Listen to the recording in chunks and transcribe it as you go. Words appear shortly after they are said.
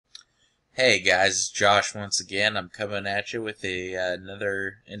Hey guys, it's Josh once again. I'm coming at you with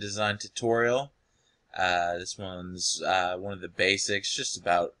another InDesign tutorial. This one's one of the basics, just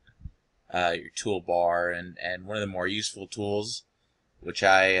about your toolbar, and one of the more useful tools, which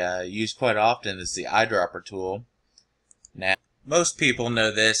I use quite often, is the Eyedropper tool. Now, most people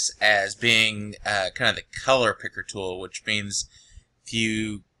know this as being kind of the color picker tool, which means if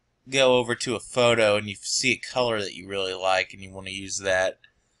you go over to a photo and you see a color that you really like and you want to use that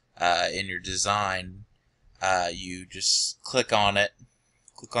in your design, you just click on it,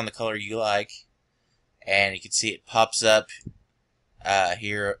 click on the color you like, and you can see it pops up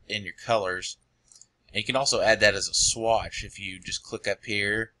here in your colors. And you can also add that as a swatch if you just click up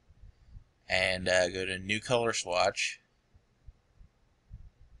here and go to New Color Swatch,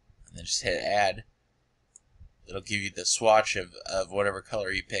 and then just hit Add. It'll give you the swatch of whatever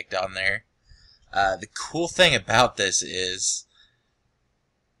color you picked on there. The cool thing about this is,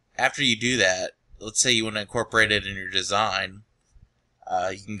 after you do that, let's say you want to incorporate it in your design,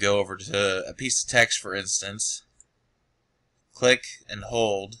 you can go over to a piece of text, for instance, click and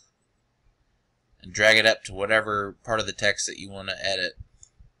hold, and drag it up to whatever part of the text that you want to edit.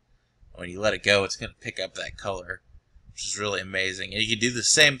 When you let it go, it's going to pick up that color, which is really amazing. And you can do the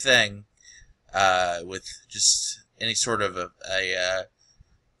same thing with just any sort of a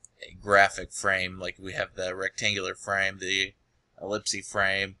graphic frame, like we have the rectangular frame, the ellipse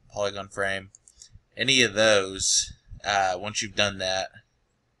frame, polygon frame, any of those. Once you've done that,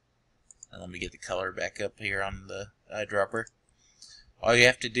 and let me get the color back up here on the eyedropper, all you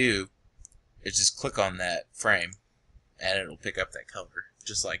have to do is just click on that frame and it'll pick up that color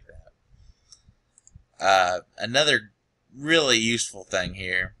just like that. Another really useful thing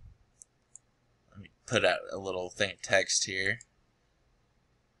here, let me put out a little thing of text here,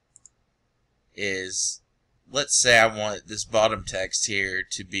 is, let's say I want this bottom text here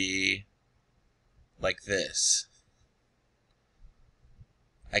to be like this.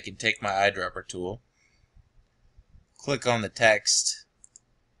 I can take my eyedropper tool, click on the text,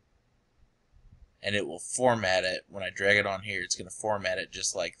 and it will format it. When I drag it on here, it's going to format it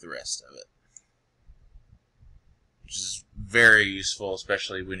just like the rest of it, which is very useful,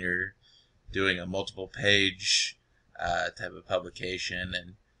 especially when you're doing a multiple page type of publication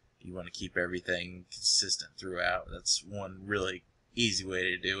and you want to keep everything consistent throughout. That's one really easy way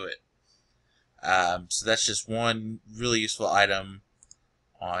to do it. So that's just one really useful item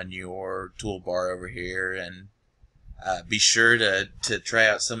on your toolbar over here, and be sure to try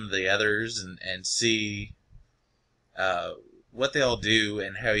out some of the others and see what they all do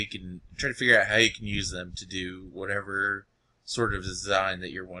and how you can try to figure out how you can use them to do whatever sort of design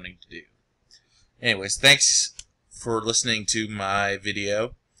that you're wanting to do. Anyways, thanks for listening to my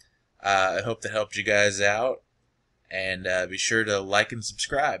video. I hope that helped you guys out, and be sure to like and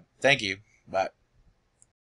subscribe. Thank you. Bye.